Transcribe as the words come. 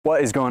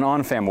What is going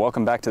on, fam?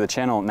 Welcome back to the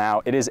channel.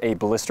 Now, it is a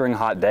blistering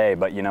hot day,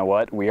 but you know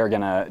what? We are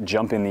gonna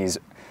jump in these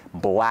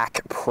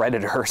black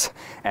Predators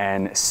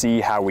and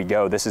see how we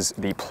go. This is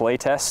the play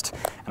test,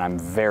 and I'm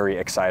very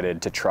excited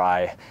to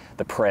try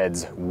the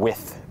Preds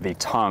with the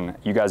tongue.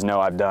 You guys know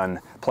I've done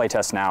play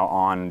tests now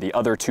on the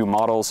other two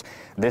models,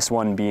 this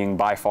one being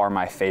by far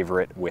my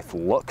favorite with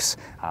looks,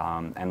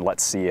 and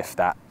let's see if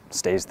that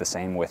stays the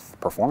same with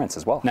performance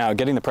as well. Now,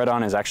 getting the Pred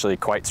on is actually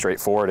quite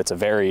straightforward. It's a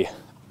very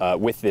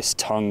with this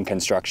tongue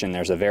construction,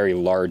 there's a very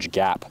large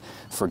gap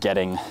for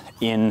getting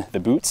in the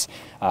boots.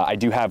 I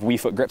do have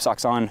WeFoot grip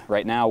socks on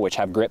right now, which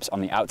have grips on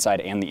the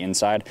outside and the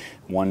inside.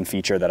 One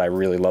feature that I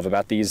really love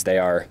about these, they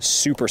are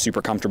super,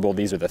 super comfortable.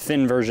 These are the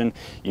thin version.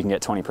 You can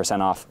get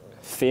 20% off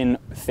thin,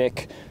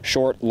 thick,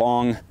 short,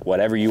 long,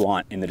 whatever you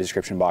want in the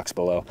description box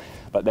below.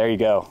 But there you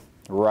go,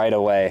 right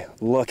away.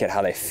 Look at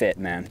how they fit,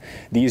 man.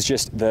 These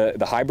just, the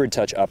Hybrid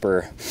Touch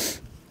upper,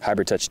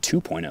 Hybrid Touch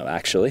 2.0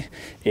 actually,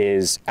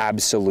 is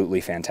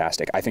absolutely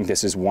fantastic. I think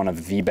this is one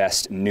of the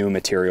best new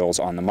materials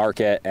on the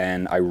market,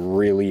 and I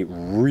really,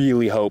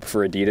 really hope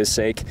for Adidas'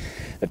 sake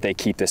that they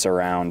keep this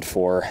around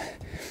for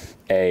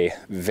a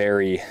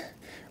very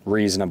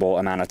reasonable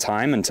amount of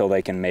time until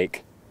they can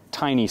make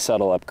tiny,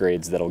 subtle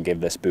upgrades that'll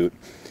give this boot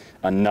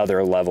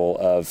another level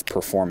of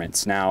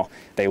performance. Now,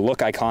 they look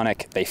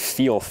iconic, they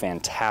feel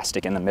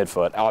fantastic in the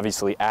midfoot.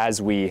 Obviously,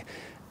 as we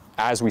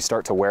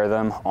start to wear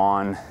them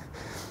on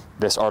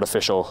this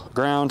artificial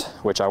ground,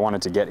 which I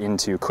wanted to get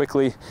into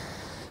quickly,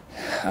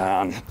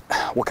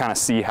 we'll kind of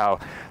see how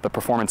the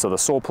performance of the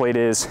sole plate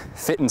is.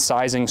 Fit and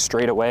sizing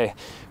straight away,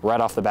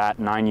 right off the bat,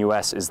 9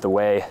 US is the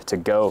way to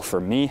go for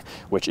me,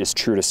 which is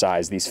true to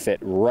size. These fit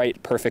right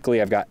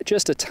perfectly. I've got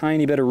just a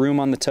tiny bit of room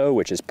on the toe,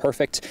 which is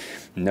perfect.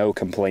 No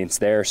complaints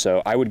there.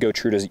 So I would go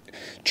true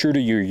to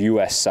your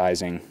US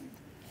sizing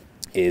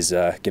is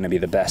gonna be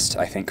the best,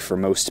 I think, for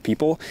most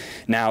people.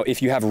 Now,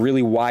 if you have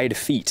really wide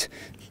feet,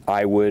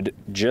 I would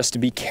just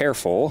be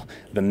careful.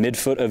 The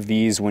midfoot of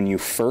these, when you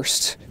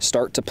first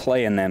start to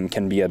play in them,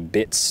 can be a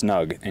bit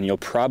snug, and you'll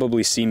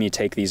probably see me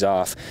take these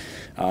off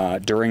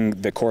during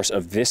the course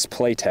of this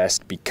play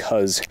test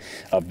because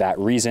of that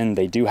reason.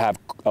 They do have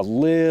a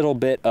little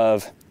bit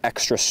of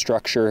extra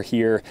structure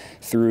here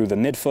through the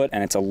midfoot,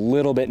 and it's a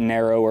little bit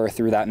narrower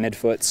through that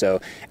midfoot.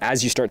 So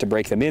as you start to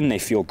break them in, they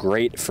feel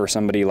great for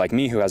somebody like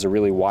me who has a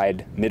really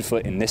wide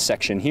midfoot in this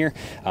section here.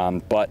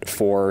 But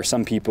for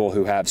some people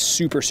who have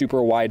super,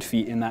 super wide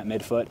feet in that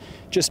midfoot,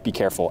 just be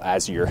careful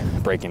as you're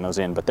breaking those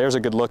in. But there's a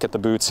good look at the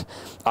boots.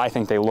 I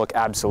think they look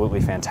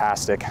absolutely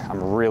fantastic.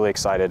 I'm really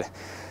excited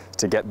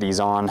to get these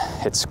on.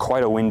 It's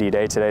quite a windy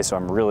day today, so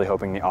I'm really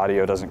hoping the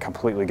audio doesn't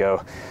completely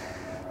go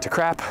to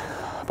crap,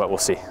 but we'll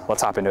see.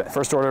 Let's hop into it.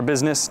 First order of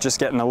business, just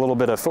getting a little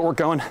bit of footwork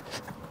going.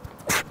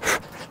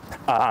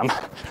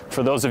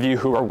 For those of you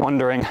who are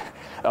wondering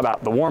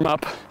about the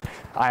warm-up,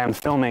 I am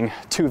filming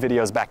 2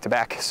 videos back to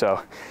back,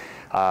 so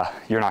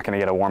you're not gonna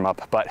get a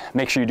warm-up, but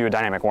make sure you do a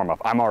dynamic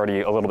warm-up. I'm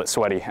already a little bit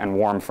sweaty and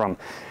warm from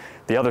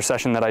the other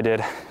session that I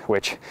did,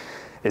 which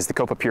is the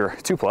Copa Pure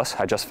 2 Plus.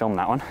 I just filmed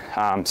that one.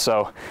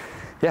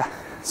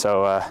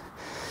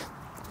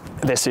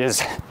 This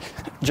is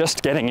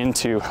just getting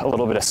into a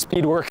little bit of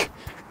speed work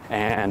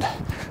and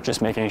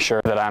just making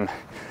sure that I'm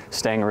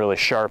staying really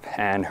sharp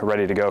and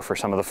ready to go for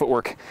some of the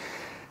footwork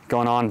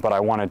going on. But I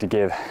wanted to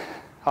give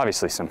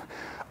obviously some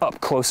up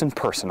close and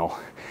personal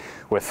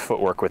with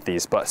footwork with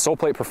these. But sole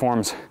plate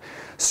performs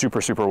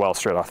super, super well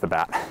straight off the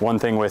bat. One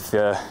thing with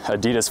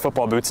Adidas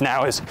football boots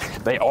now is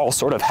they all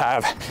sort of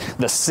have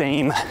the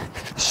same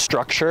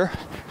structure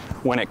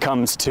when it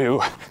comes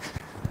to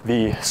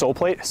the sole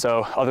plate.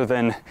 So other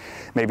than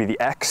maybe the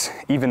X,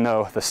 even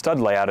though the stud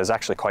layout is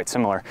actually quite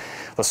similar,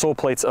 the sole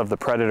plates of the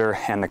Predator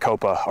and the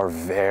Copa are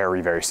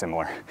very, very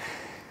similar.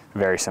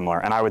 Very similar.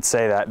 And I would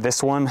say that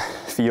this one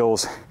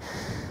feels,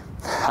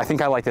 I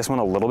think I like this one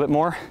a little bit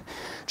more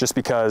just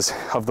because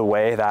of the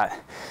way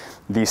that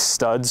these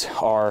studs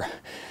are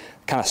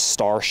kind of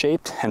star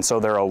shaped, and so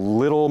they're a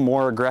little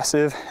more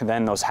aggressive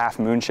than those half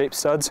moon shaped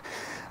studs.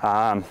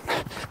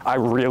 I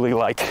really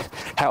like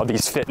how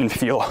these fit and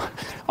feel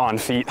on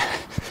feet.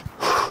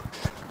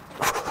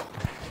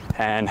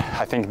 And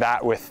I think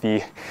that with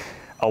the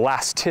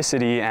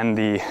elasticity and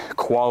the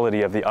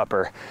quality of the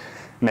upper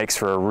makes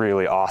for a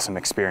really awesome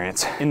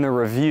experience. In the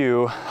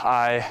review,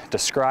 I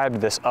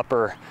described this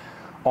upper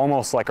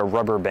almost like a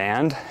rubber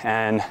band,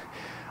 and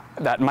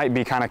that might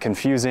be kind of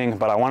confusing,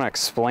 but I want to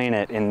explain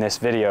it in this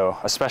video,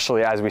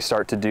 especially as we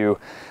start to do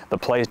the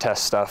play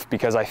test stuff,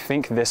 because I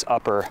think this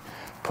upper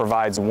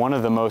provides one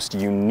of the most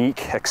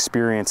unique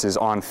experiences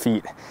on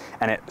feet,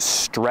 and it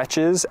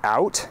stretches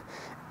out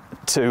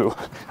to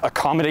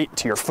accommodate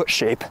to your foot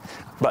shape,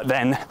 but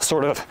then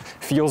sort of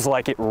feels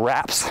like it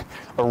wraps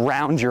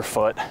around your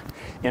foot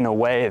in a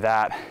way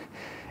that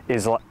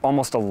is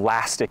almost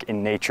elastic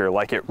in nature.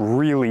 Like it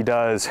really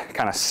does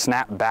kind of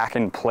snap back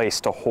in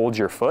place to hold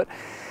your foot.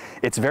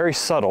 It's very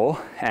subtle,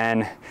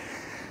 and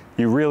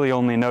you really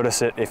only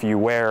notice it if you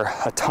wear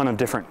a ton of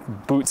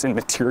different boots and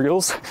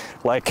materials,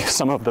 like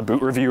some of the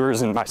boot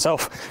reviewers and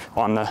myself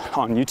on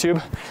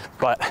YouTube.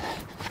 But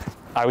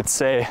I would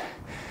say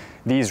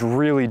these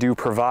really do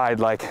provide,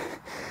 like,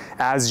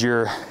 as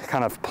you're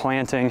kind of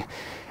planting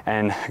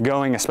and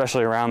going,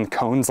 especially around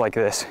cones like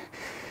this,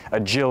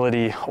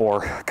 agility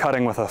or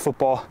cutting with a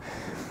football.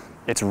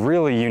 It's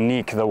really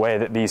unique the way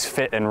that these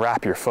fit and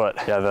wrap your foot.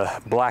 Yeah,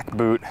 the black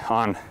boot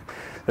on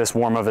this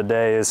warm of a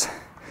day is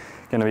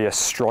gonna be a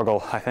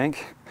struggle, I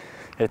think.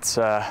 It's,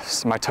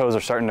 my toes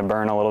are starting to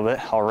burn a little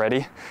bit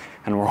already,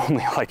 and we're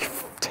only like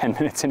 10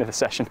 minutes into the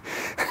session.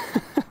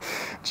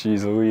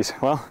 Jeez Louise.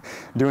 Well,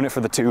 doing it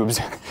for the tubes.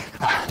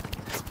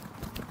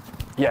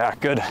 Yeah,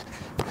 good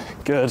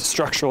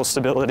structural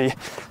stability.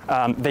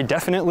 They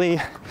definitely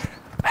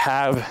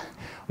have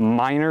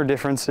minor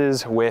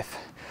differences with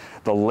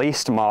the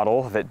laced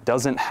model that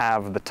doesn't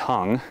have the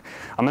tongue.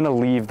 I'm gonna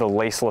leave the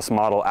laceless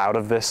model out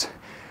of this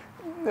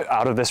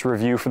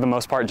review for the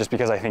most part, just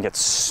because I think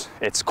it's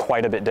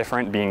quite a bit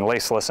different being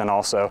laceless and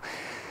also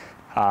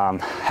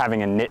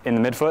having a knit in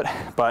the midfoot.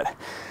 But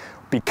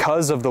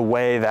because of the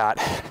way that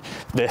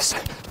this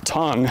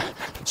tongue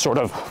sort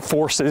of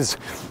forces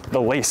the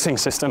lacing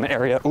system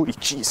area,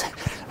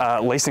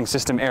 lacing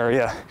system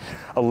area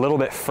a little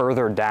bit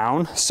further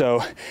down.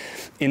 So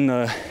in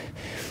the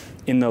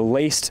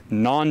laced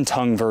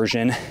non-tongue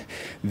version,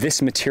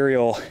 this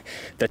material,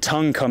 the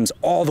tongue comes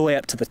all the way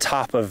up to the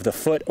top of the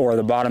foot or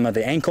the bottom of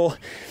the ankle,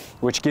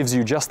 which gives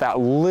you just that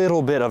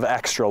little bit of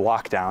extra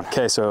lockdown.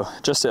 Okay, so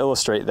just to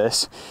illustrate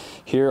this,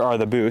 here are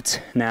the boots.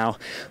 Now,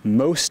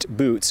 most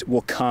boots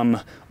will come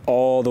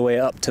all the way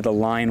up to the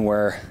line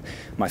where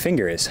my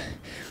finger is.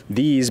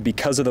 These,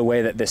 because of the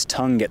way that this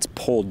tongue gets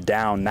pulled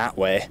down that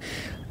way,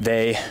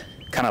 they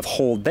kind of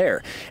hold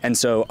there. And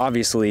so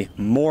obviously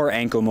more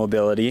ankle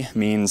mobility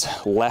means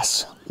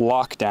less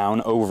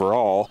lockdown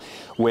overall,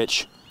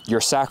 which you're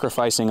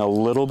sacrificing a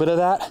little bit of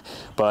that,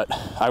 but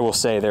I will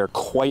say they're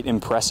quite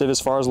impressive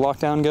as far as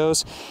lockdown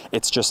goes.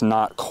 It's just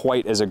not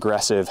quite as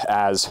aggressive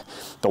as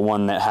the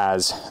one that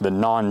has the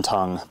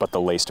non-tongue but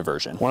the laced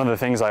version. One of the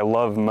things I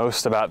love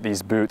most about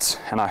these boots,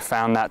 and I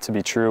found that to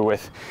be true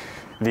with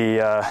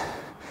the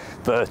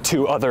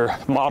two other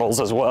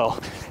models as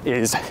well,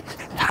 is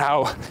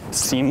how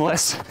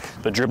seamless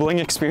the dribbling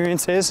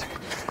experience is,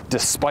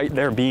 despite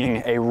there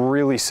being a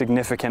really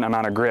significant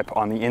amount of grip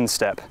on the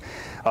instep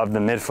of the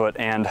midfoot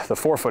and the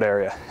forefoot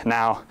area.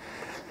 Now,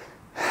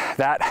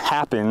 that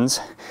happens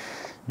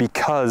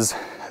because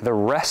the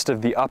rest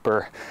of the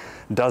upper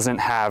doesn't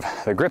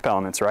have the grip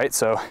elements, right?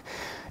 So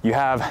you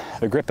have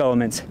the grip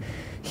elements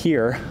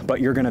here, but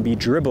you're gonna be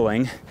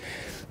dribbling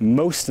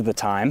most of the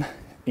time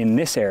in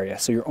this area.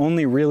 So you're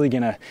only really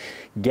gonna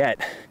get,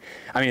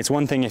 I mean, it's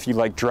one thing if you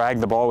like drag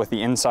the ball with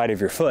the inside of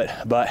your foot,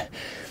 but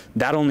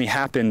that only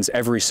happens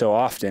every so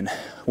often,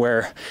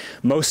 where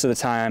most of the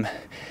time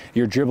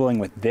you're dribbling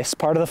with this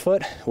part of the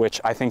foot, which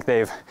I think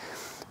they've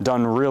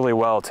done really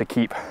well to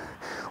keep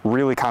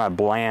really kind of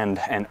bland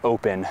and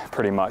open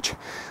pretty much,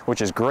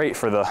 which is great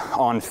for the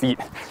on feet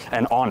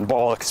and on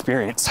ball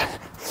experience.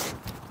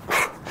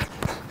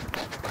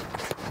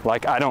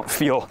 Like I don't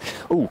feel,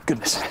 oh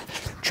goodness,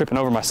 tripping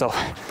over myself.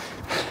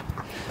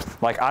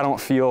 Like I don't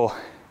feel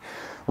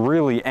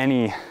really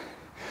any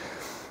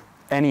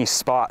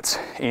spots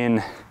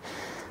in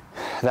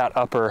that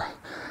upper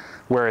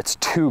where it's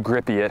too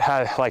grippy. It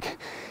had, like,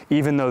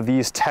 even though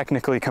these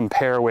technically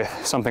compare with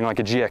something like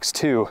a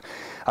GX2,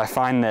 I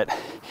find that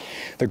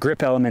the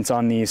grip elements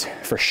on these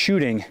for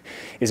shooting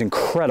is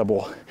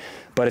incredible,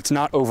 but it's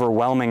not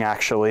overwhelming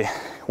actually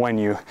when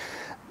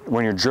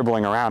you're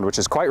dribbling around, which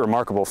is quite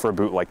remarkable for a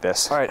boot like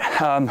this. All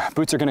right,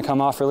 boots are gonna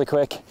come off really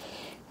quick.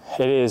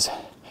 It is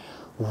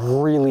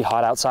really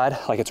hot outside,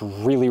 like it's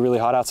really, really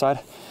hot outside,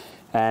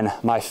 and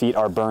my feet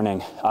are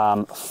burning.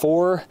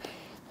 For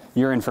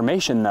your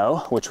information though,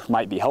 which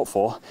might be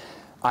helpful,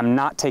 I'm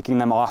not taking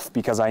them off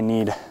because I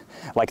need,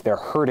 like they're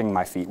hurting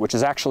my feet, which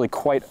is actually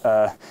quite,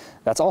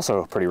 that's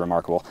also pretty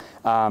remarkable.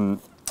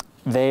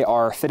 They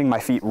are fitting my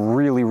feet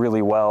really,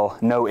 really well.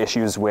 No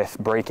issues with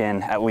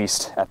break-in, at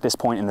least at this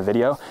point in the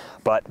video.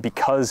 But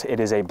because it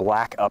is a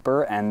black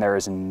upper and there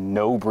is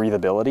no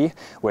breathability,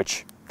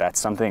 which that's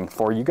something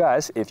for you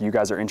guys, if you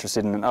guys are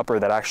interested in an upper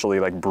that actually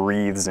like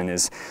breathes and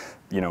is,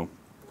 you know,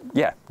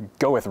 yeah,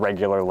 go with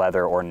regular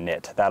leather or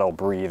knit. That'll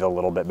breathe a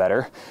little bit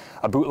better.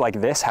 A boot like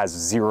this has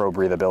zero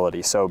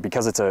breathability. So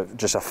because it's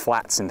just a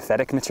flat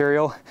synthetic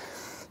material,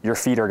 your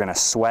feet are gonna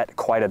sweat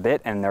quite a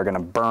bit and they're gonna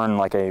burn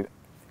like a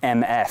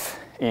MF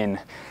in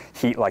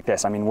heat like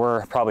this. I mean,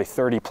 we're probably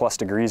 30+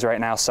 degrees right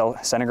now,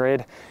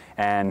 centigrade,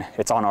 and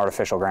it's on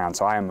artificial ground.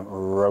 So I am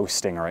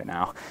roasting right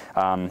now.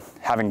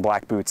 Having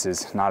black boots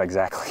is not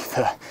exactly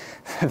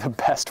the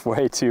best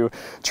way to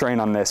train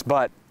on this,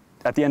 but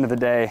at the end of the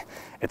day,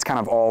 it's kind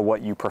of all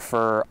what you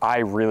prefer. I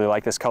really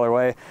like this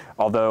colorway,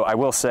 although I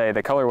will say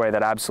the colorway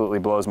that absolutely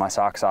blows my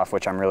socks off,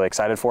 which I'm really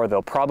excited for,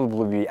 they'll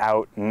probably be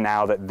out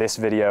now that this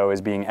video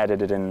is being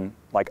edited and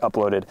like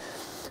uploaded.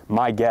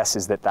 My guess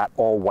is that that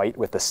all white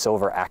with the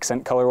silver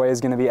accent colorway is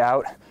gonna be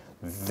out.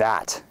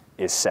 That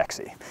is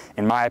sexy.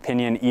 In my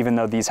opinion, even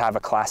though these have a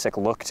classic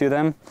look to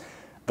them,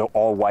 the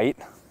all white,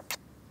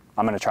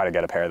 I'm gonna try to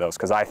get a pair of those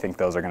because I think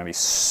those are gonna be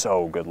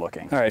so good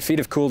looking. All right, feet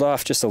have cooled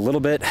off just a little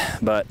bit,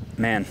 but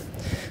man,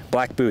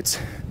 black boots,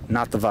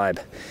 not the vibe.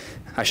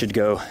 I should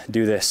go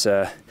do this,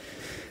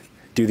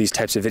 do these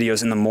types of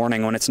videos in the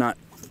morning when it's not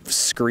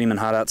screaming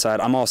hot outside.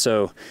 I was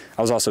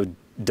also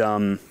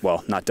dumb,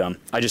 well, not dumb.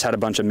 I just had a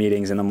bunch of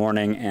meetings in the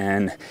morning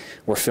and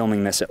we're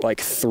filming this at like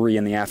 3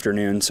 in the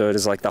afternoon. So it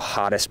is like the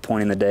hottest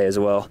point in the day as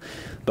well.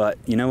 But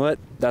you know what?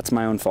 That's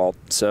my own fault.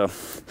 So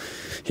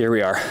here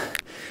we are.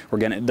 We're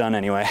getting it done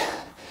anyway.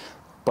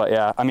 But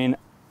yeah, I mean,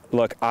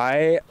 look,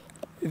 I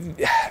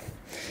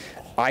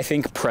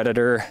think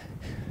Predator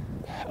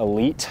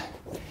Elite,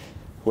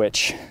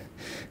 which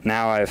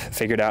now I've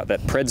figured out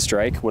that Pred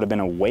Strike would have been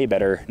a way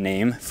better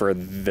name for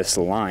this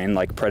line,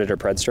 like Predator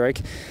Pred Strike.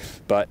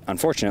 But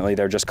unfortunately,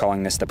 they're just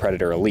calling this the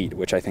Predator Elite,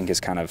 which I think is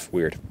kind of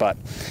weird. But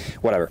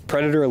whatever.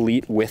 Predator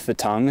Elite with the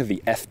tongue,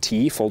 the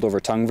FT, fold over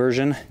tongue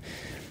version.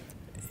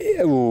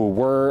 Ooh,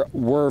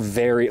 we're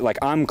very, like,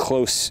 I'm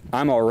close.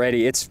 I'm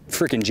already, it's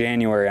freaking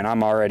January and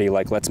I'm already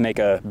like, let's make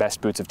a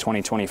best boots of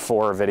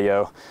 2024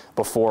 video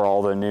before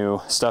all the new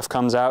stuff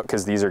comes out,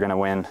 because these are gonna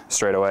win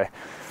straight away.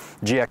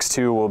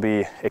 GX2 will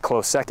be a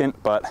close second,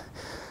 but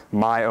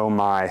my oh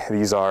my,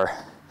 these are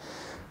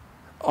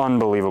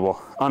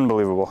unbelievable,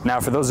 unbelievable. Now,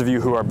 for those of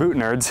you who are boot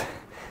nerds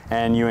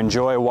and you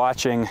enjoy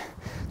watching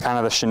kind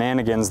of the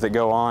shenanigans that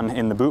go on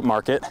in the boot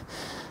market,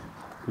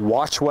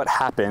 watch what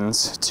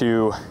happens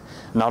to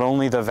not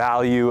only the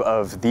value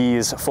of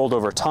these fold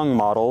over tongue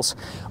models,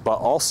 but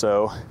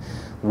also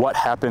what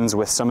happens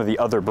with some of the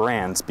other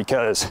brands.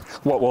 Because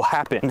what will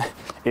happen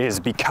is,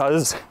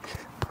 because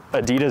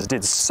Adidas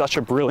did such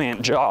a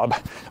brilliant job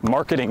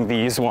marketing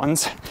these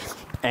ones,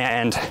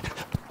 and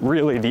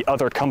really the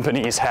other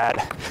companies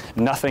had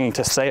nothing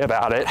to say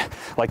about it,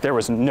 like there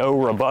was no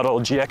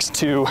rebuttal.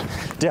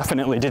 GX2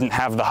 definitely didn't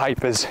have the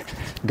hype as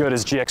good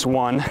as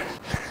GX1,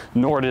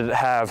 nor did it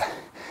have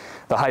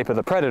the hype of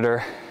the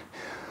Predator.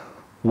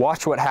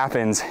 Watch what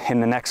happens in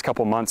the next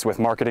couple months with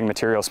marketing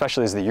material,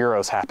 especially as the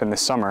Euros happen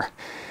this summer,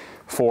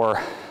 for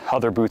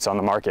other boots on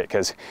the market,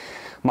 because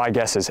my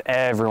guess is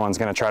everyone's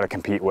gonna try to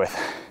compete with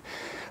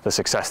the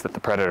success that the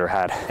Predator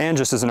had. And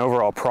just as an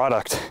overall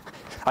product,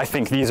 I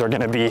think these are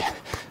gonna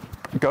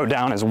go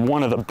down as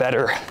one of the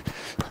better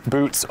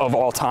boots of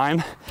all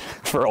time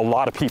for a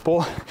lot of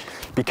people,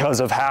 because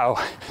of how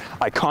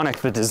iconic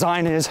the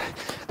design is.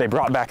 They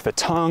brought back the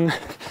tongue.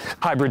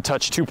 Hybrid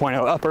Touch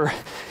 2.0 upper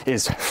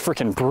is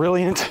freaking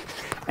brilliant,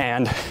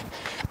 and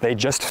they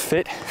just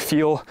fit,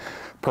 feel,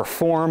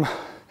 perform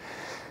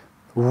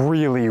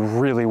really,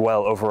 really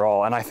well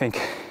overall. And I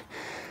think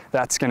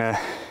that's gonna,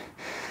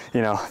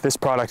 you know, this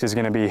product is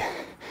gonna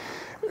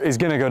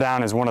go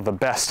down as one of the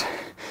best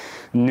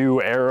new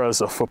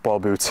eras of football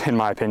boots, in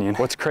my opinion.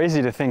 What's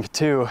crazy to think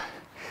too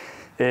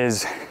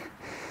is,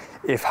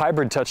 if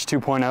Hybrid Touch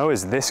 2.0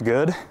 is this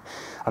good,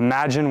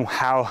 imagine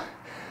how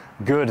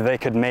good they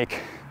could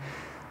make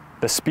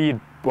the speed,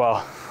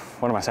 well,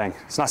 what am I saying?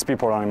 It's not Speed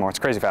Portal anymore, it's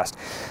Crazy Fast.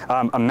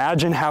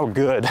 Imagine how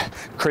good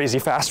Crazy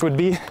Fast would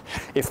be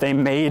if they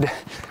made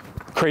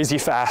Crazy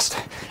Fast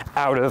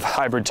out of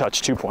Hybrid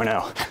Touch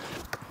 2.0.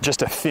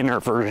 Just a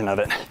thinner version of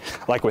it,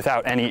 like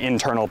without any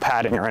internal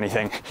padding or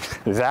anything.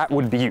 That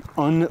would be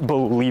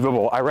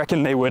unbelievable. I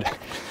reckon they would,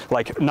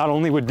 like, not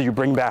only would you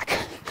bring back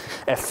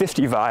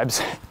F50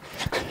 vibes,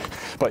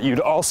 but you'd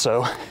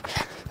also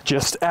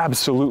just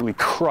absolutely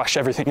crush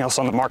everything else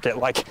on the market.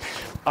 Like,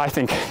 I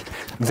think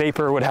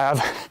Vapor would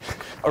have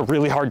a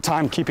really hard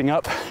time keeping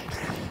up,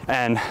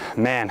 and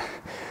man,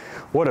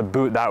 what a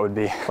boot that would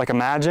be. Like,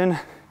 imagine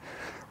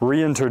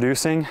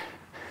reintroducing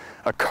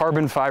a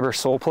carbon fiber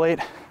sole plate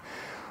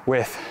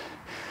with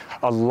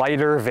a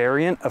lighter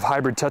variant of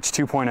Hybrid Touch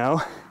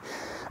 2.0,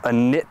 a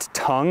knit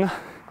tongue,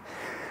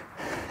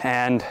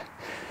 and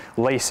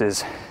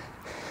laces.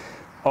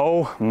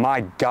 Oh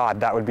my God,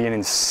 that would be an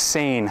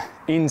insane,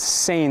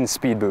 insane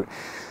speed boot.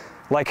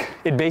 Like,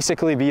 it'd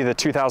basically be the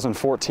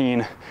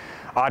 2014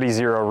 Adi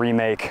Zero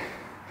remake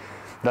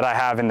that I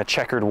have in the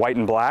checkered white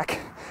and black,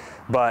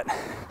 but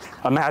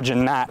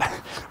imagine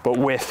that, but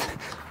with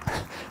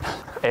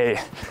a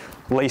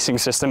lacing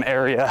system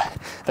area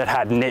that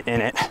had knit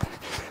in it.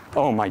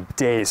 Oh my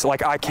days,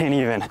 like, I can't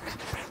even,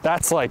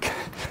 that's like,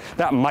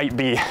 that might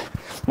be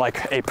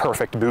like a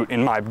perfect boot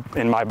in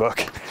my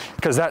book,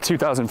 because that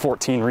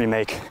 2014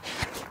 remake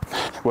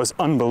was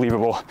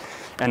unbelievable,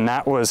 and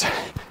that was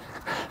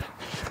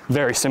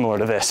very similar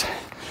to this.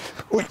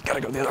 Ooh, gotta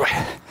go the other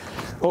way.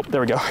 Oh,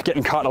 there we go,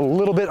 getting caught a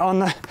little bit on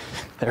the,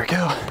 there we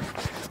go.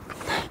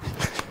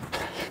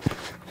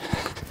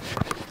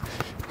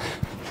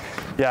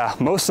 Yeah,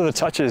 most of the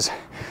touches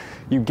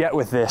you get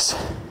with this,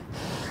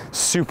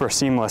 super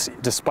seamless,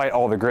 despite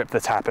all the grip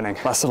that's happening.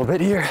 Last little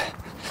bit here.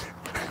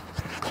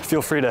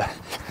 Feel free to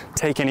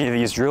take any of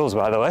these drills,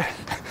 by the way.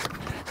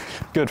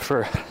 Good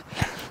for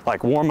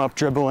like warm-up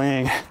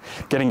dribbling,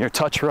 getting your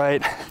touch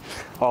right,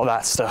 all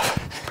that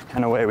stuff,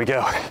 and away we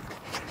go.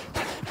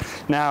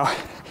 Now,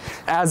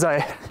 as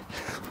I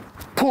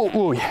pull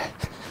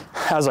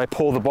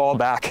the ball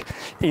back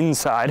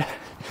inside,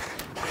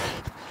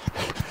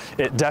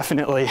 it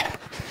definitely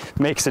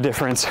makes a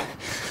difference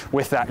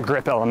with that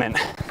grip element.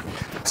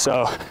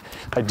 So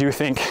I do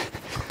think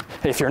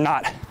if you're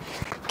not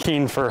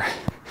keen for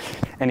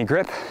any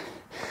grip,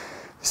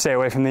 stay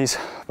away from these.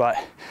 But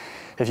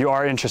if you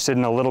are interested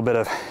in a little bit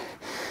of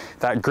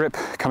that grip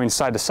coming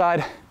side to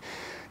side,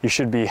 you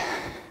should be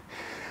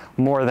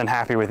more than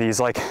happy with these.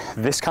 Like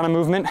this kind of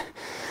movement,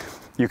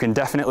 you can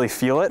definitely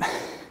feel it,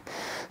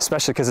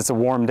 especially because it's a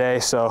warm day,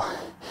 so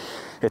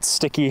it's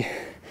sticky,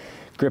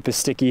 grip is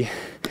sticky,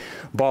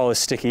 ball is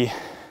sticky.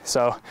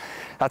 So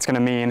that's gonna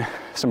mean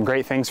some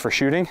great things for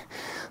shooting.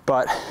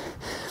 But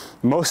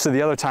most of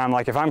the other time,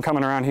 like if I'm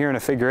coming around here in a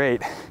figure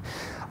eight,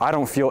 I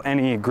don't feel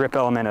any grip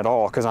element at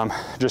all because I'm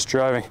just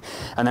driving.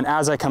 And then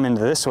as I come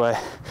into this way,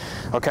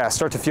 okay, I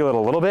start to feel it a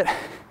little bit,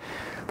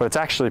 but it's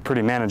actually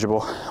pretty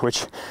manageable,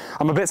 which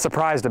I'm a bit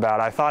surprised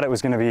about. I thought it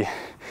was gonna be,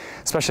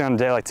 especially on a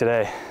day like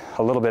today,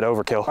 a little bit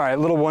overkill. All right,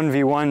 little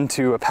 1v1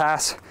 to a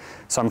pass.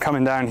 So I'm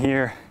coming down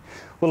here,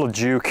 little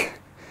juke,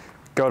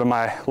 go to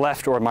my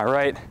left or my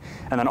right,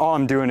 and then all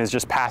I'm doing is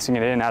just passing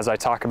it in as I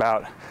talk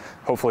about,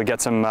 hopefully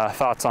get some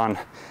thoughts on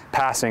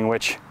passing,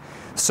 which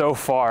so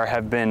far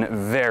have been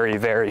very,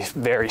 very,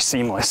 very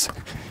seamless.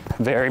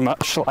 Very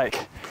much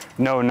like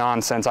no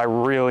nonsense. I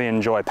really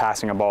enjoy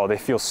passing a ball. They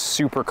feel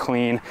super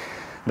clean.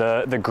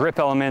 The grip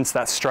elements,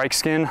 that strike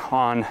skin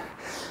on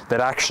that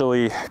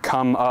actually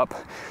come up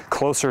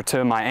closer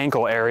to my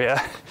ankle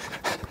area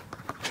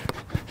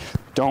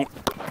don't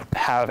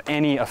have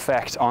any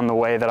effect on the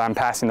way that I'm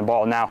passing the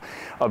ball. Now,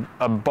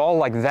 a ball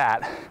like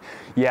that,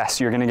 yes,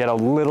 you're gonna get a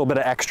little bit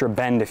of extra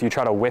bend if you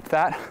try to whip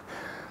that,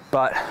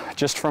 but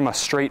just from a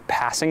straight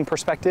passing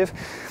perspective,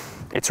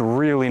 it's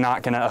really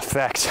not gonna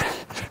affect,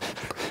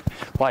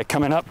 like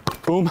coming up,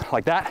 boom,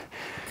 like that,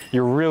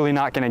 you're really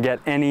not gonna get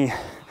any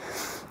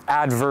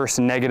adverse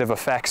negative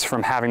effects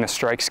from having the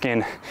strike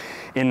skin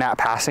in that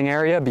passing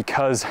area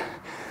because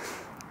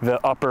the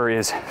upper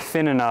is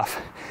thin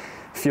enough,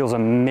 feels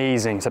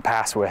amazing to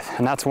pass with.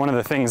 And that's one of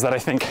the things that I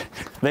think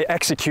they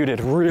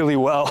executed really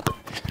well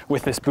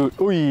with this boot.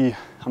 Ooh, I'm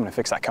gonna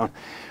fix that cone.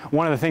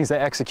 One of the things they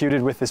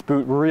executed with this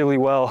boot really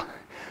well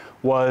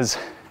was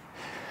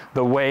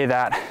the way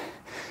that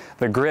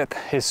the grip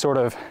is sort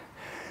of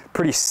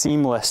pretty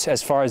seamless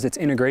as far as its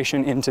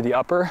integration into the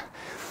upper.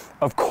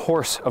 Of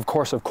course,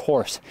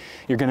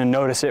 you're gonna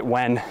notice it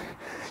when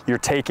you're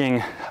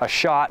taking a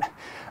shot,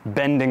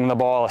 bending the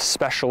ball,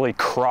 especially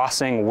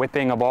crossing,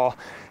 whipping a ball.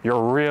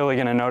 You're really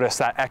gonna notice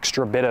that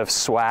extra bit of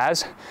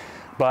swaz.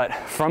 But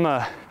from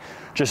a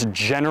just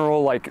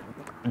general like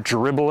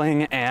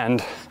dribbling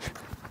and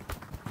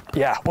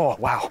yeah, oh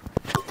wow.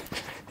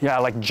 Yeah,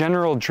 like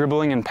general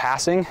dribbling and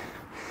passing,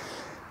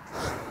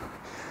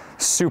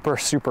 super,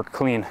 super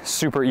clean,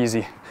 super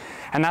easy.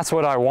 And that's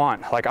what I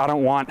want. Like I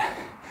don't want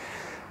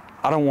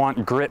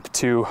grip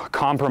to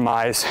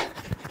compromise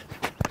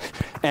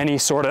any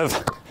sort of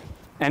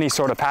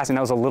passing.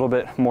 That was a little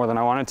bit more than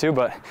I wanted to,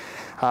 but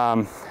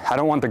I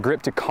don't want the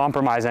grip to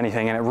compromise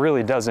anything, and it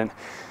really doesn't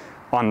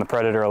on the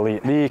Predator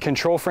Elite. The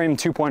Control Frame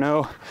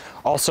 2.0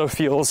 also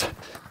feels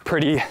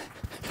pretty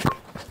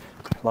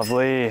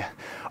lovely.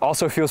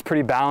 Also feels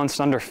pretty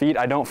balanced under feet.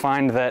 I don't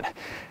find that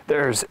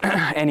there's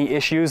any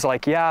issues.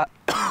 Like, yeah,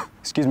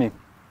 excuse me,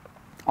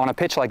 on a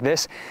pitch like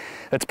this,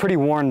 it's pretty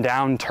worn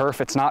down turf.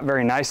 It's not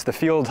very nice. The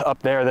field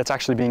up there that's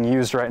actually being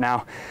used right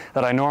now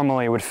that I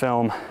normally would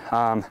film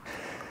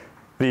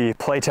the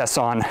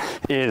playtests on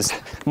is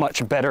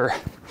much better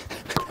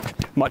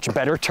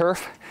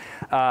turf.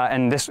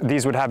 And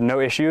these would have no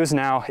issues.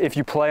 Now, if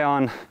you play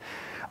on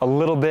a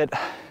little bit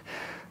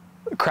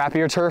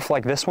crappier turf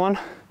like this one,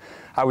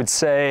 I would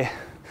say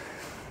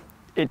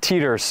it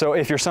teeters. So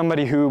if you're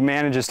somebody who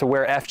manages to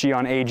wear FG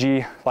on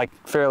AG like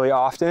fairly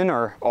often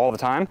or all the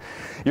time,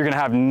 you're gonna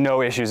have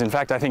no issues. In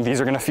fact, I think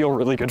these are gonna feel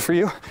really good for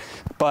you.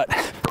 But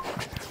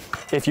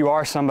if you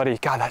are somebody,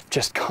 God, that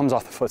just comes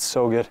off the foot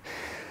so good.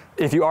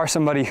 If you are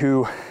somebody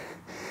who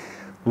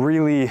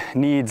really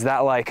needs that,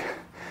 like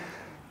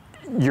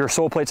your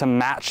sole plate to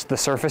match the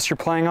surface you're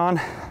playing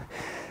on,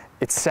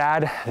 it's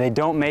sad they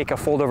don't make a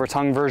fold over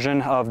tongue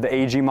version of the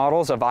AG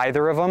models of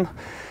either of them,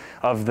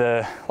 of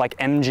the like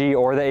MG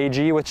or the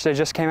AG, which they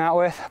just came out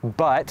with,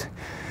 but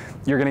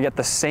you're gonna get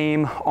the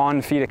same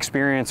on-feet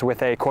experience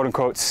with a quote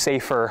unquote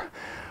safer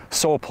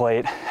sole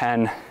plate.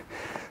 And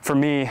for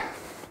me,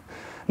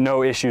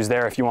 no issues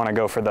there if you wanna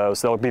go for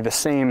those. They'll be the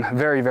same,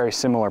 very, very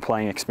similar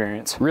playing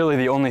experience. Really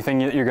the only thing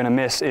that you're gonna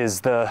miss is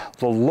the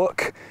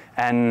look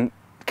and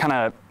kind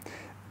of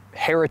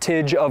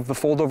heritage of the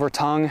fold over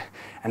tongue,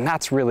 and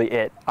that's really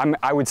it.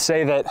 I would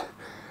say that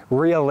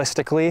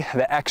realistically,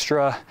 the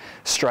extra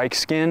strike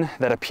skin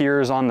that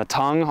appears on the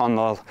tongue, on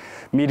the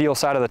medial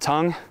side of the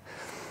tongue,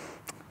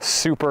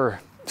 super,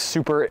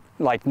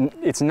 like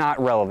it's not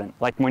relevant.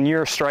 Like when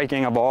you're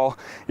striking a ball,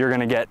 you're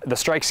gonna get the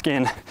strike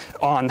skin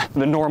on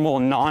the normal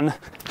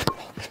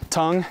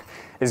non-tongue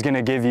is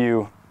gonna give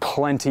you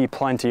plenty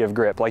of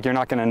grip. Like you're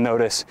not gonna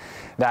notice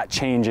that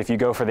change if you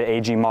go for the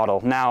AG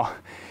model. Now,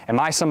 am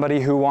I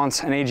somebody who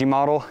wants an AG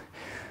model?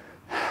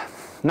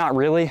 Not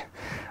really.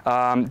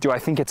 Do I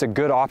think it's a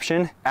good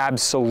option?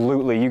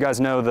 Absolutely. You guys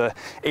know the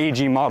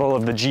AG model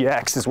of the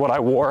GX is what I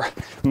wore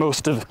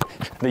most of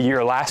the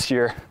year last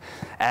year,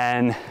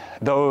 and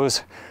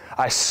those,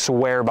 I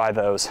swear by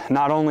those.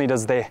 Not only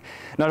does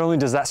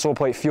that sole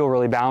plate feel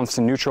really balanced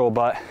and neutral,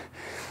 but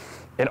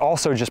it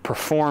also just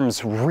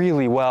performs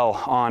really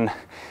well on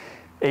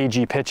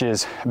AG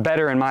pitches,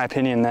 better in my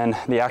opinion than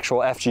the actual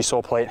FG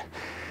sole plate,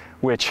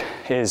 which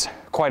is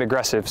quite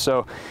aggressive.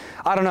 So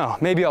I don't know,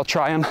 maybe I'll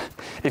try them.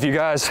 If you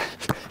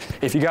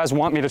guys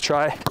want me to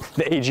try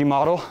the AG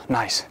model,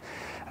 nice.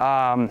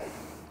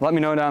 Let me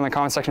know down in the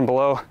comment section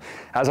below.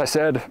 As I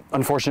said,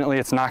 unfortunately,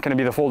 it's not gonna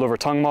be the fold over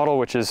tongue model,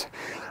 which is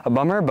a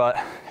bummer, but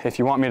if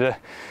you want me to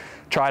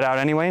try it out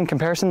anyway in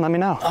comparison, let me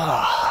know.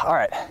 All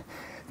right,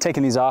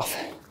 taking these off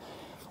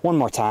one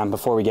more time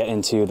before we get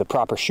into the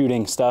proper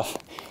shooting stuff.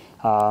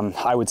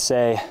 I would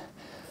say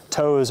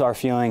toes are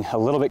feeling a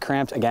little bit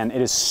cramped. Again,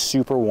 it is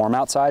super warm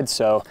outside,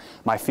 so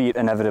my feet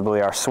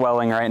inevitably are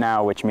swelling right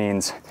now, which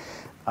means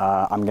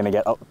I'm gonna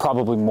get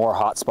probably more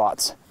hot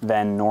spots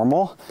than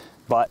normal,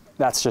 but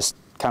that's just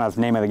kind of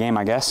name of the game,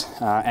 I guess.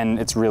 And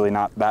it's really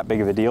not that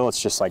big of a deal.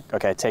 It's just like,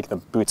 okay, take the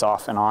boots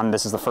off and on.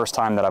 This is the first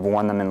time that I've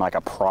worn them in like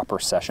a proper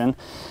session.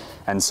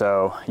 And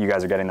so you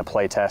guys are getting the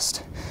play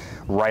test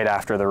right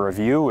after the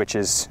review, which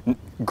is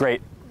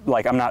great.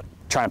 Like, I'm not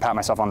trying to pat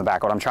myself on the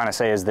back. What I'm trying to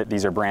say is that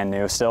these are brand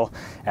new still,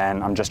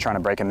 and I'm just trying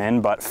to break them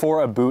in. But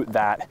for a boot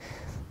that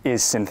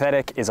is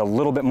synthetic, is a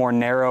little bit more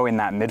narrow in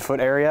that midfoot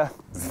area,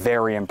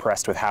 very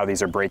impressed with how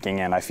these are breaking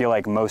in. I feel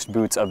like most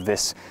boots of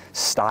this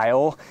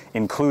style,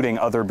 including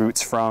other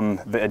boots from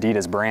the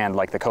Adidas brand,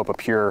 like the Copa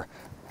Pure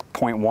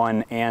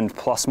 0.1 and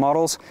Plus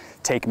models,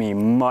 take me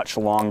much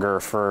longer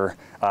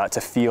to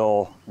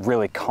feel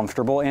really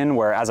comfortable in,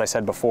 where, as I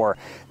said before,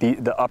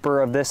 the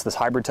upper of this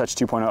Hybrid Touch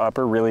 2.0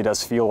 upper really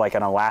does feel like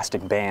an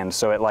elastic band.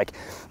 So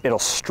it'll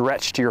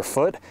stretch to your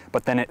foot,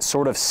 but then it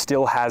sort of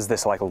still has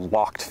this like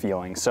locked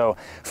feeling. So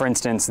for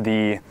instance,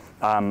 the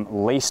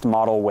laced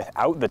model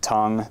without the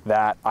tongue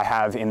that I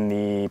have in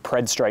the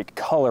Pred Strike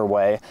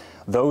colorway,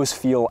 those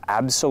feel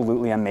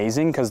absolutely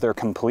amazing because they're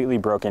completely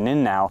broken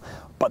in now,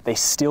 but they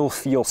still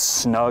feel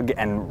snug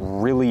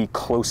and really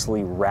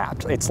closely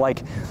wrapped. It's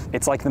like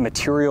the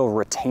material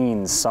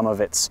retains some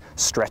of its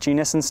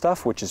stretchiness and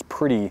stuff, which is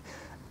pretty,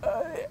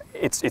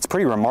 it's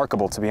pretty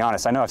remarkable, to be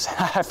honest. I know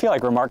I feel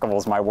like remarkable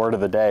is my word of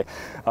the day.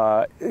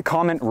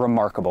 Comment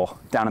remarkable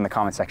down in the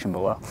comment section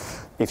below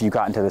if you've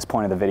gotten to this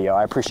point of the video.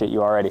 I appreciate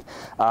you already.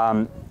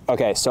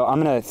 Okay, so I'm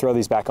gonna throw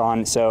these back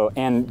on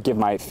and give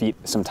my feet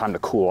some time to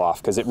cool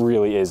off, because it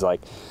really is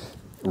like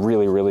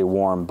really, really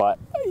warm, but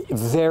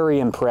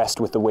very impressed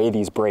with the way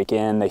these break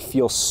in. They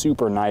feel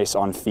super nice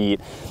on feet.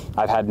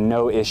 I've had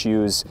no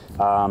issues.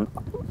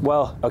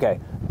 Well, okay,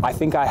 I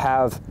think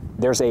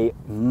there's a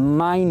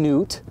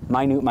minute,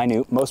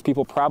 most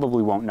people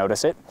probably won't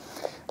notice it,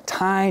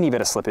 tiny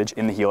bit of slippage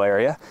in the heel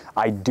area.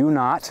 I do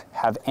not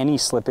have any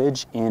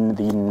slippage in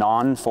the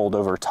non-fold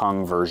over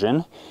tongue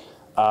version.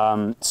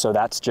 So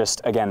that's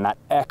just, again, that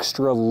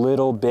extra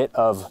little bit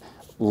of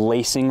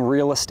lacing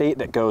real estate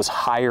that goes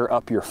higher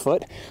up your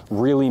foot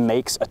really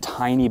makes a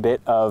tiny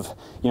bit of,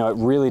 it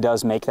really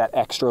does make that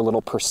extra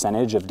little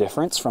percentage of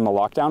difference from a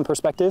lockdown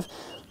perspective.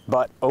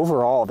 But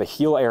overall, the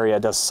heel area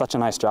does such a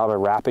nice job of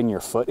wrapping your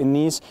foot in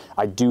these.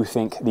 I do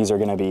think these are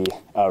gonna be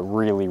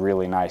really,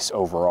 really nice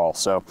overall.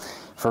 So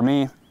for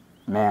me,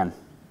 man,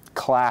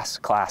 class.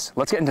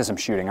 Let's get into some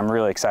shooting. I'm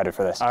really excited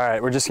for this. All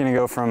right, we're just gonna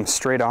go from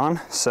straight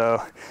on.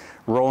 So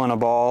rolling a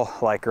ball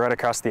like right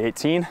across the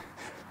 18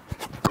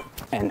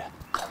 and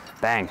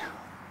bang.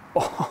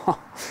 Oh,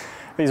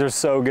 these are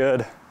so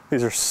good.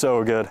 These are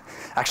so good.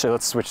 Actually,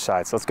 let's switch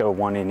sides. Let's go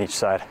one in each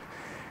side.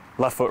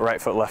 Left foot,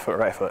 right foot, left foot,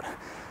 right foot.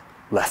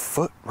 Left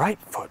foot, right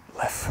foot,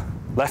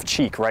 left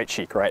cheek,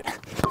 right.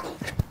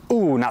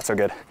 Ooh, not so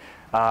good.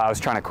 I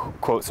was trying to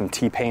quote some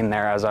T-Pain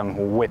there as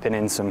I'm whipping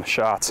in some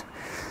shots.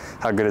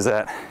 How good is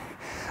that?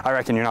 I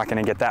reckon you're not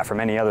gonna get that from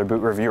any other boot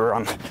reviewer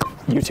on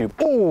YouTube.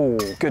 Oh,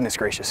 goodness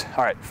gracious.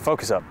 All right,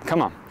 focus up,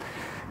 come on.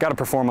 Gotta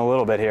perform a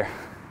little bit here.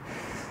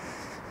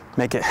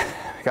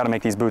 Gotta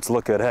make these boots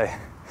look good, hey.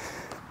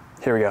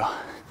 Here we go.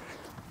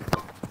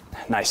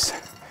 Nice,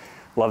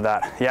 love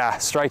that. Yeah,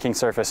 striking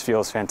surface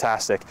feels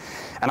fantastic.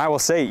 And I will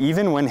say,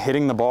 even when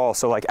hitting the ball,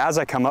 so like as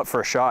I come up for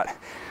a shot,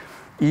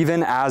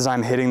 even as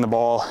I'm hitting the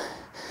ball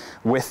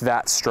with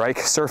that strike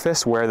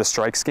surface where the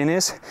strike skin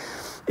is,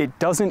 it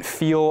doesn't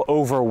feel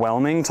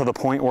overwhelming to the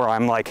point where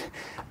I'm like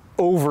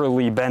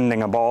overly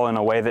bending a ball in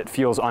a way that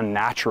feels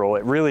unnatural.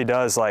 It really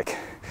does, like,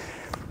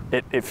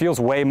 it feels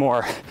way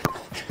more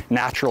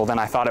natural than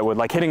I thought it would.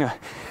 Like hitting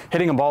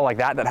a ball like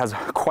that has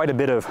quite a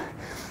bit of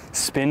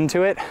spin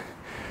to it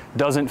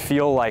doesn't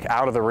feel like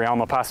out of the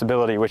realm of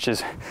possibility, which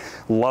is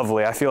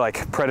lovely. I feel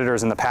like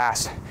Predators in the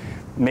past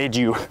made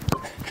you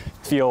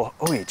feel,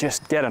 oh, you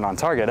just get it on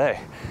target,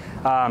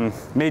 eh?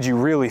 Made you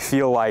really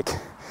feel like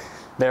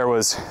there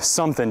was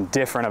something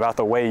different about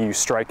the way you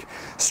struck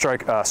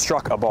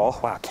a ball.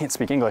 Wow, can't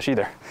speak English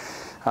either.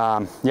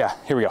 Yeah,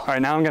 here we go. All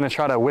right, now I'm gonna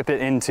try to whip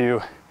it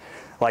into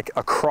like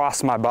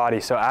across my body.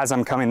 So as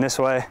I'm coming this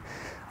way,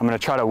 I'm gonna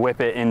try to whip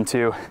it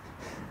into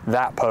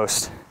that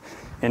post,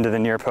 into the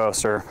near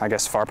post, or I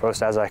guess far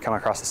post as I come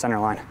across the center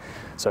line.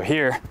 So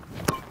here,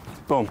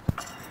 boom.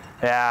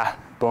 Yeah,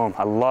 boom,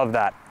 I love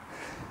that.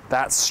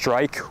 That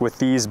strike with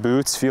these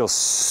boots feels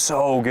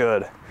so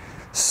good,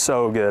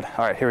 so good.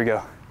 All right, here we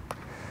go.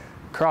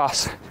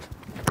 Cross.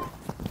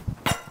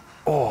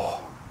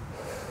 Oh,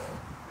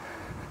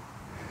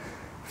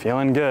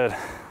 feeling good.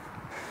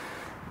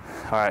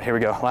 All right, here we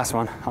go. Last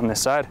one on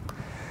this side.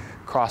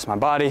 Cross my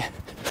body.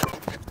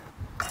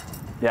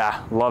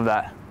 Yeah, love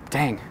that.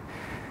 Dang.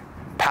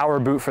 Power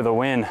boot for the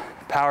win.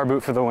 Power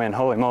boot for the win.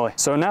 Holy moly.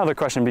 So now the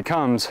question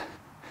becomes,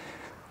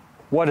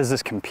 what does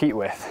this compete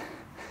with?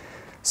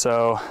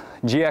 So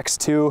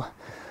GX2,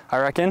 I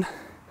reckon.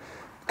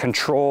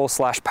 Control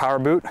 / power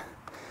boot.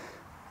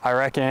 I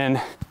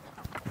reckon.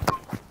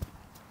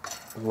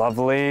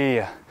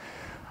 Lovely.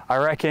 I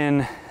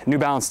reckon New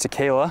Balance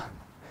Tequila.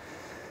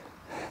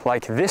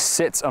 Like this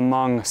sits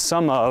among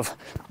some of,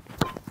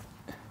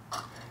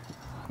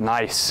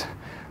 nice,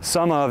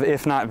 some of,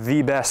 if not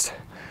the best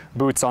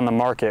boots on the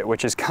market,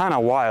 which is kind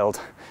of wild.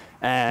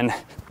 And,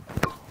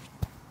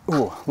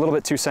 ooh, a little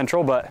bit too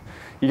central, but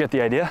you get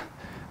the idea.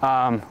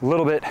 A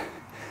little bit,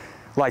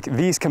 like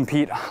these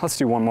compete, let's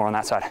do one more on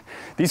that side.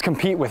 These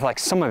compete with like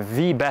some of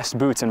the best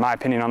boots in my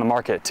opinion on the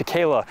market.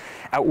 Tequila,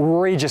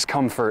 outrageous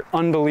comfort,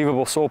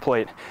 unbelievable sole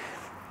plate,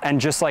 and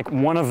just like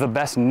one of the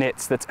best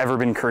knits that's ever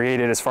been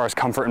created as far as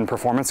comfort and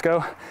performance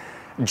go.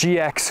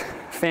 GX,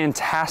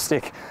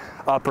 fantastic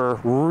upper,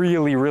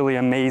 really, really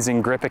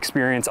amazing grip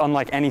experience,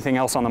 unlike anything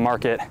else on the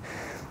market.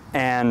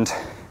 And,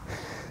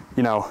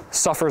 you know,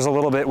 suffers a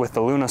little bit with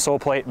the Luna sole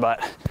plate,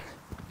 but,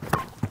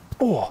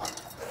 oh,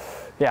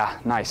 yeah,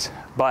 nice.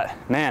 But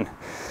man,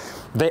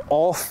 they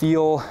all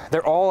feel,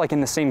 they're all like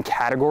in the same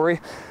category,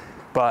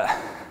 but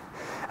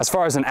as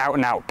far as an out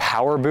and out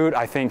power boot,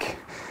 I think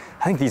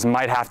these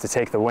might have to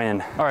take the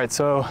win. All right,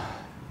 so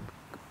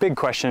big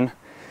question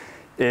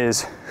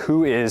is,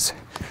 who is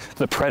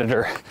the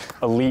Predator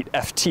Elite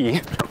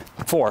FT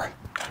for?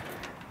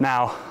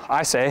 Now,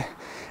 I say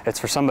it's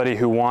for somebody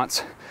who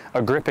wants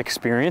a grip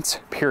experience,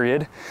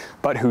 period,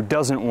 but who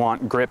doesn't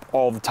want grip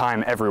all the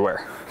time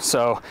everywhere.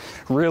 So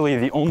really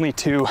the only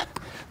two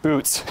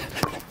boots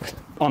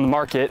on the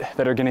market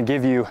that are gonna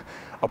give you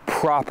a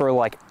proper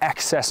like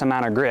excess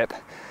amount of grip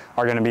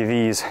are gonna be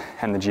these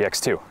and the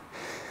GX2.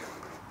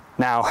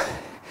 Now,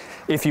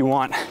 if you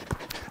want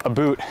a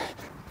boot,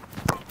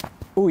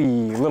 ooh,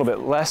 a little bit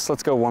less,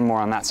 let's go one more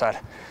on that side.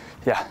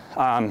 Yeah.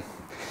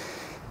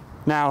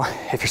 Now,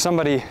 if you're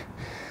somebody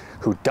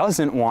who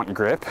doesn't want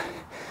grip,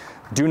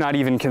 do not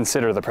even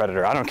consider the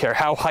Predator. I don't care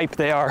how hyped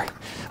they are.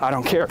 I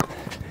don't care,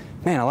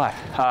 man alive.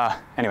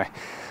 Anyway,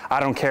 I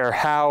don't care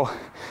how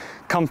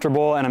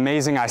comfortable and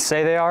amazing I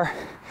say they are.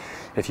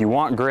 If you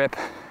want grip,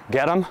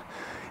 get them.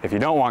 If you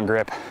don't want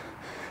grip,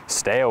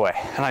 stay away.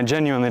 And I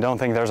genuinely don't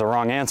think there's a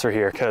wrong answer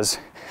here, because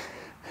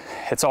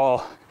it's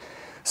all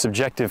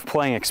subjective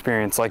playing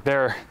experience. Like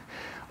there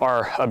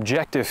are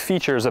objective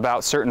features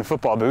about certain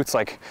football boots,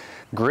 like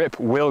grip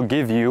will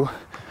give you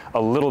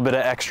a little bit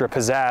of extra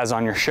pizzazz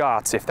on your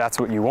shots if that's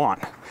what you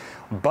want.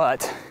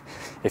 But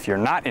if you're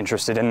not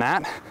interested in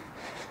that,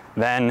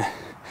 then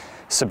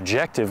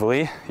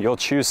subjectively you'll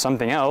choose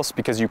something else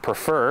because you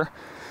prefer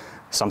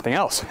something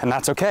else, and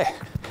that's okay.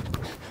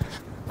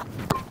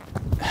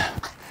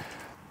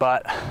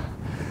 But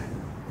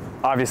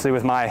obviously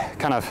with my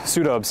kind of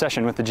pseudo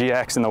obsession with the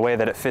GX and the way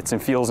that it fits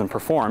and feels and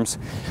performs,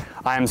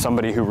 I am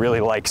somebody who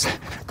really likes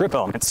grip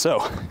elements.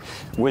 So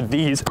with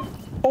these,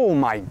 oh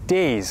my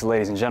days,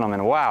 ladies and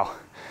gentlemen, wow.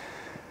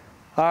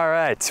 All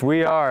right,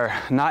 we are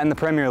not in the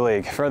Premier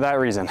League for that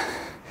reason.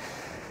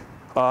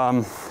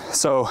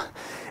 So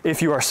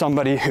if you are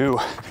somebody who,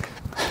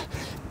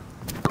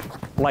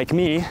 like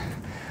me,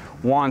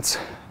 wants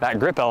that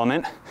grip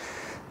element,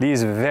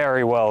 these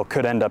very well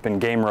could end up in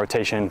game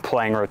rotation,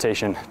 playing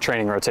rotation,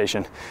 training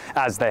rotation,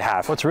 as they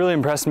have. What's really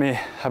impressed me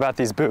about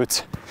these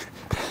boots,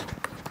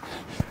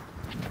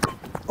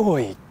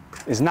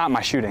 is not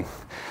my shooting.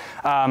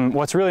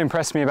 What's really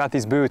impressed me about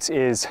these boots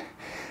is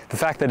the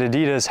fact that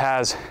Adidas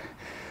has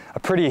a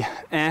pretty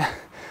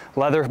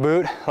leather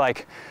boot.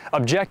 Like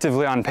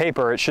objectively on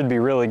paper, it should be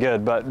really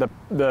good, but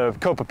the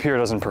Copa Pure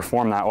doesn't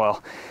perform that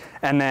well.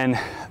 And then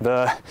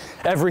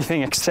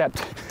everything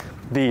except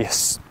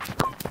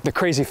the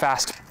Crazy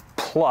Fast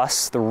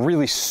Plus, the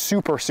really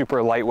super,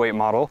 super lightweight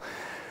model,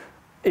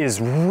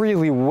 is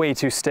really way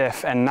too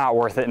stiff and not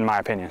worth it in my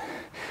opinion.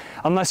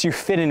 Unless you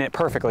fit in it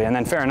perfectly, and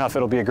then fair enough,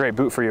 it'll be a great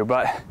boot for you.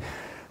 But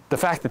the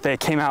fact that they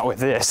came out with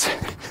this,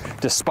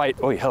 despite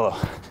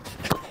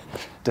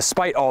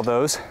all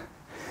those,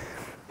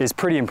 is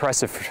pretty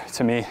impressive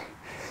to me.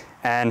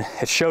 And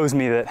it shows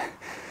me that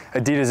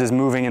Adidas is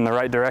moving in the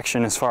right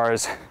direction as far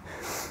as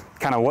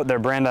kind of what their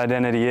brand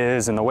identity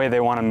is and the way they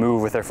want to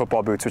move with their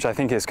football boots, which I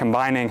think is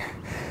combining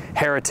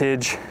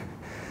heritage,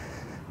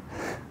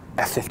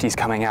 F50's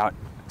coming out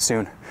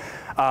soon,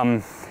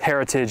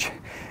 heritage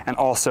and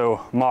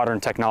also modern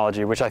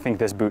technology, which I think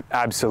this boot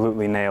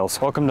absolutely nails.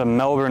 Welcome to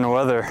Melbourne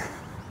weather.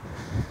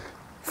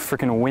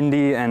 Freaking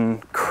windy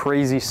and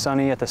crazy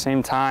sunny at the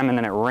same time, and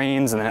then it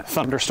rains, and then it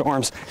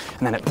thunderstorms,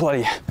 and then it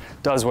bloody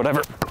does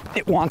whatever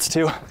it wants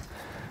to.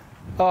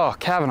 Oh,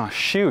 Cavanaugh,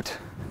 shoot.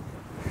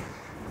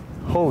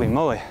 Holy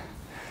moly.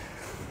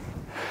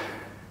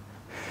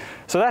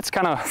 So that's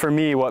kind of, for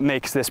me, what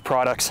makes this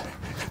product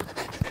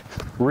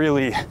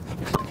really,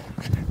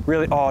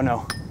 oh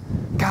no.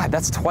 God,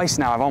 that's twice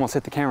now, I've almost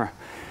hit the camera.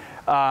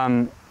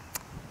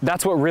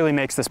 That's what really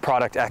makes this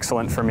product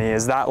excellent for me,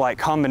 is that like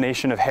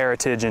combination of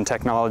heritage and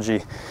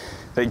technology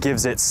that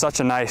gives it such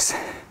a nice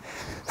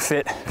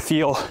fit,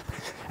 feel,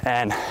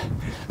 and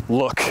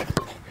look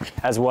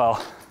as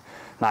well.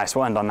 Nice,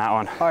 we'll end on that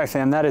one. All right,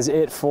 fam, that is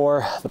it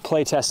for the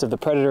play test of the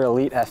Predator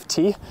Elite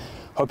FT.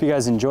 Hope you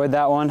guys enjoyed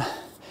that one.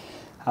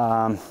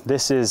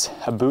 This is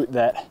a boot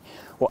that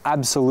will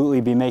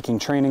absolutely be making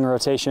training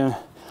rotation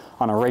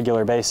on a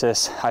regular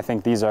basis. I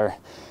think these are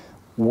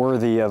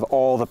worthy of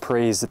all the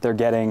praise that they're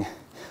getting.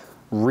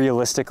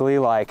 Realistically,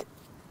 like,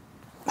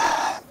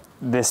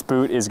 this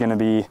boot is going to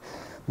be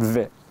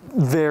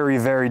very,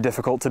 very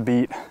difficult to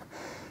beat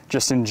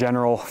just in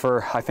general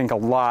for, I think, a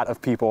lot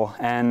of people.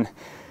 And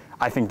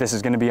I think this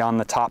is going to be on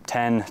the top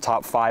 10,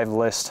 top 5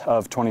 list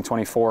of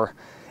 2024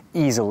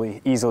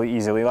 easily.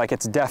 Like,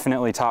 it's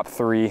definitely top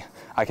 3,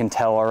 I can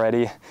tell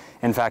already.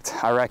 In fact,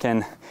 I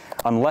reckon,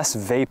 unless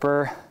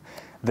Vapor,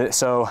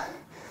 so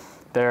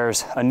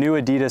there's a new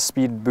Adidas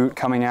speed boot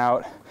coming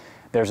out,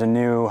 there's a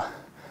new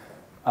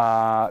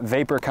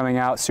Vapor coming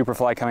out,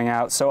 Superfly coming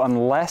out. So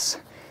unless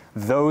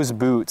those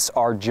boots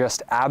are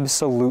just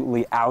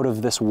absolutely out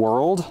of this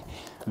world,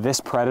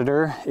 this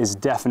Predator is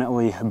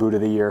definitely a boot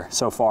of the year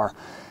so far.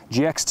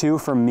 GX2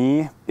 for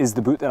me is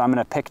the boot that I'm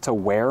gonna pick to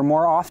wear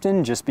more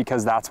often, just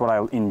because that's what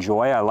I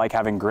enjoy. I like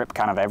having grip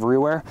kind of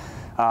everywhere.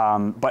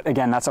 But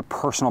again, that's a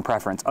personal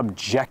preference.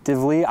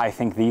 Objectively, I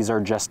think these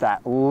are just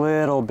that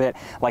little bit,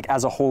 like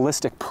as a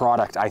holistic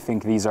product, I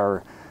think these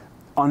are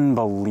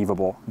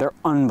unbelievable. They're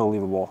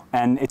unbelievable.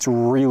 And it's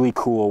really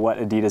cool what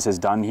Adidas has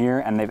done here,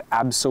 and they've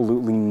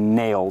absolutely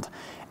nailed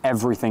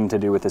everything to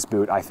do with this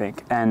boot, I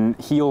think. And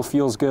heel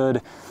feels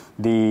good.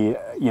 The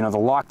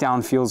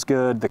lockdown feels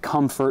good. The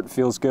comfort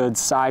feels good.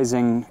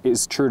 Sizing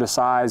is true to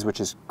size, which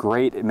is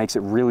great. It makes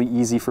it really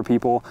easy for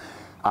people.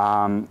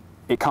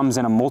 It comes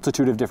in a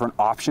multitude of different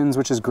options,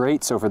 which is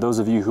great. So for those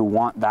of you who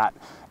want that,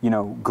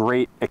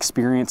 great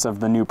experience of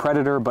the new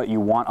Predator, but you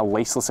want a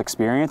laceless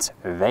experience,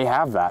 they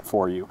have that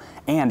for you.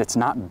 And it's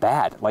not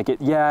bad. Like, it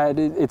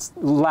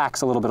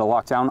lacks a little bit of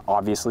lockdown,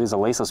 obviously, as a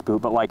laceless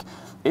boot, but like,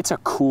 it's a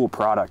cool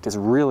product. It's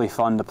really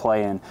fun to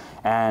play in,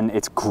 and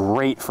it's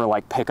great for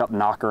like pickup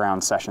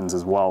knockaround sessions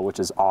as well, which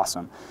is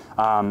awesome.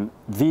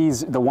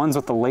 The ones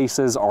with the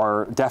laces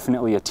are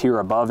definitely a tier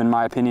above in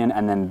my opinion,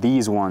 and then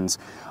these ones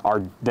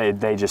are,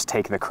 they just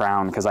take the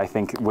crown, because I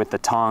think with the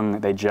tongue,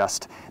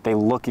 they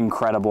look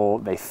incredible,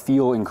 they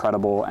feel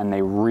incredible, and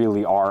they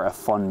really are a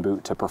fun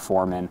boot to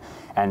perform in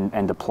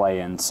and to play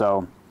in.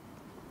 So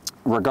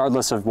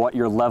regardless of what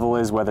your level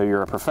is, whether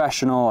you're a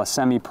professional, a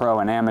semi-pro,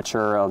 an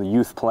amateur, a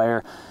youth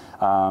player,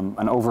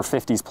 an over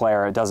 50s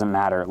player, it doesn't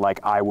matter. Like,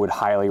 I would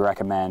highly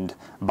recommend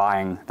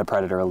buying the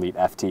Predator Elite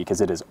FT,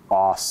 because it is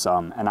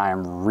awesome, and I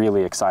am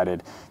really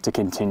excited to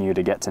continue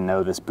to get to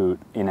know this boot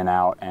in and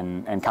out,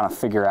 and kind of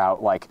figure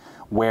out like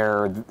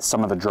where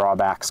some of the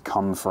drawbacks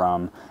come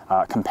from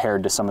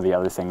compared to some of the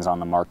other things on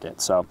the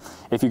market. So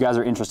if you guys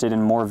are interested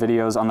in more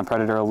videos on the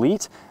Predator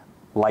Elite,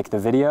 like the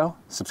video,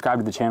 subscribe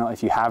to the channel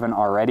if you haven't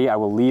already. I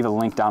will leave a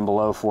link down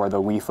below for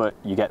the WeFoot.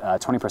 You get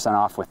 20%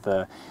 off with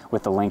the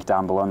link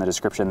down below in the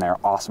description. They're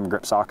awesome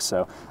grip socks,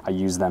 so I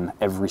use them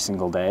every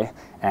single day.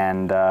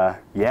 And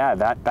yeah,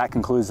 that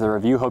concludes the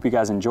review. Hope you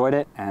guys enjoyed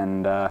it,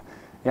 and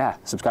yeah,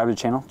 subscribe to the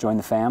channel, join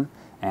the fam,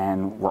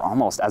 and we're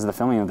almost, as of the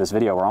filming of this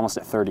video, we're almost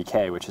at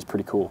 30K, which is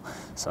pretty cool.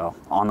 So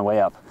on the way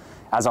up.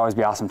 As always,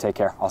 be awesome, take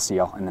care. I'll see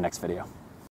y'all in the next video.